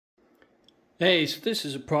Hey, so this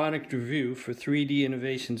is a product review for 3D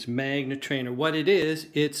Innovations MagneTrainer. What it is,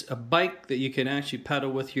 it's a bike that you can actually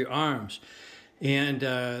pedal with your arms. And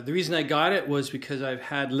the reason I got it was because I've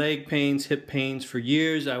had leg pains, hip pains for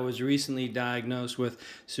years. I was recently diagnosed with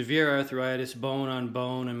severe arthritis, bone on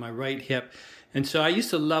bone, in my right hip. And so I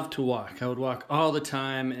used to love to walk. I would walk all the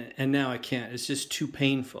time, and now I can't. It's just too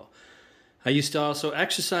painful. I used to also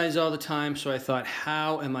exercise all the time, so I thought,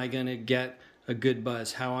 how am I going to get a good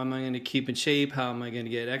buzz? How am I going to keep in shape? How am I going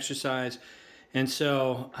to get exercise? And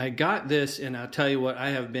so I got this, and I'll tell you what,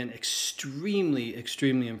 I have been extremely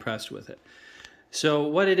impressed with it. So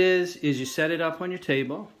what it is you set it up on your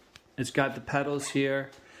table. It's got the pedals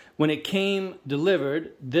here. When it came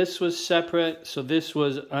delivered, this was separate, so this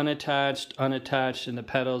was unattached, and the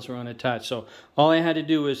pedals were unattached. So all I had to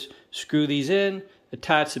do was screw these in,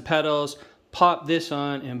 attach the pedals, pop this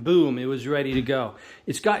on, and boom, it was ready to go.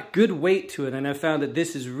 It's got good weight to it, and I found that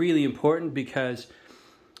this is really important because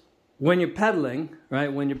when you're pedaling,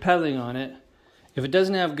 right, when you're pedaling on it, if it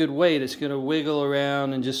doesn't have good weight, it's going to wiggle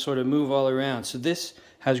around and just sort of move all around. So this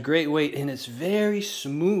has great weight, and it's very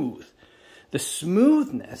smooth. The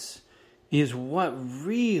smoothness is what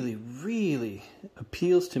really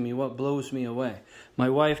appeals to me, what blows me away. My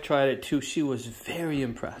wife tried it too. She was very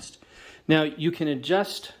impressed. Now, you can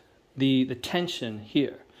adjust the tension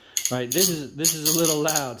here, right? This is a little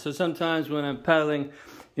loud. So sometimes when I'm pedaling,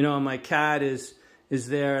 you know, my cat is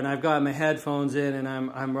there, and I've got my headphones in, and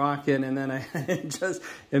I'm rocking, and then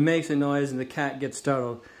it makes a noise, and the cat gets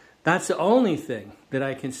startled. That's the only thing that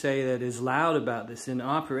I can say that is loud about this. In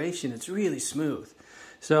operation, it's really smooth.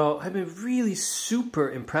 So I've been really super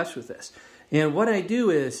impressed with this. And what I do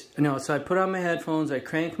is, so I put on my headphones, I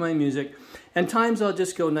crank my music, and times I'll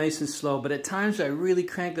just go nice and slow, but at times I really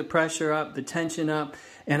crank the pressure up, the tension up,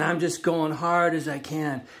 and I'm just going hard as I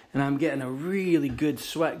can, and I'm getting a really good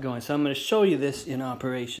sweat going. So I'm going to show you this in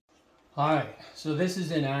operation. All right, so this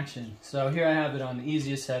is in action. So here I have it on the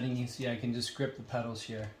easiest setting. You can see I can just grip the pedals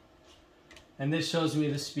here. And this shows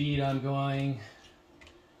me the speed I'm going,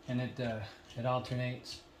 and it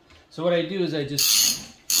alternates. So what I do is I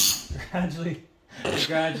just gradually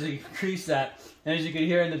increase that. And as you can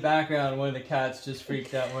hear in the background, one of the cats just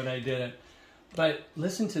freaked out when I did it. But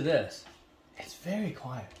listen to this. It's very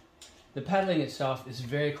quiet. The pedaling itself is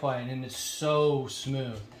very quiet, and it's so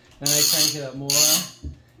smooth. Then I crank it up more,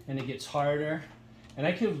 and it gets harder. And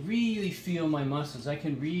I can really feel my muscles. I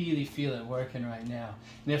can really feel it working right now.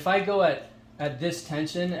 And if I go at this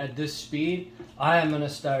tension, at this speed, I am going to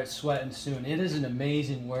start sweating soon. It is an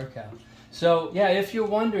amazing workout. So yeah, if you're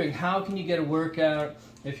wondering how can you get a workout,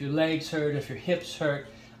 if your legs hurt, if your hips hurt,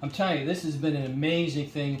 I'm telling you, this has been an amazing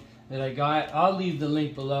thing that I got. I'll leave the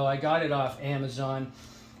link below. I got it off Amazon.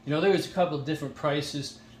 You know, there was a couple of different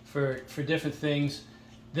prices for different things.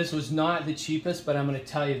 This was not the cheapest, but I'm going to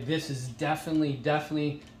tell you, this is definitely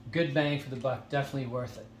good bang for the buck, definitely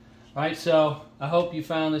worth it. All right, so I hope you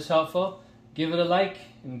found this helpful. Give it a like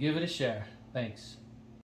and give it a share. Thanks.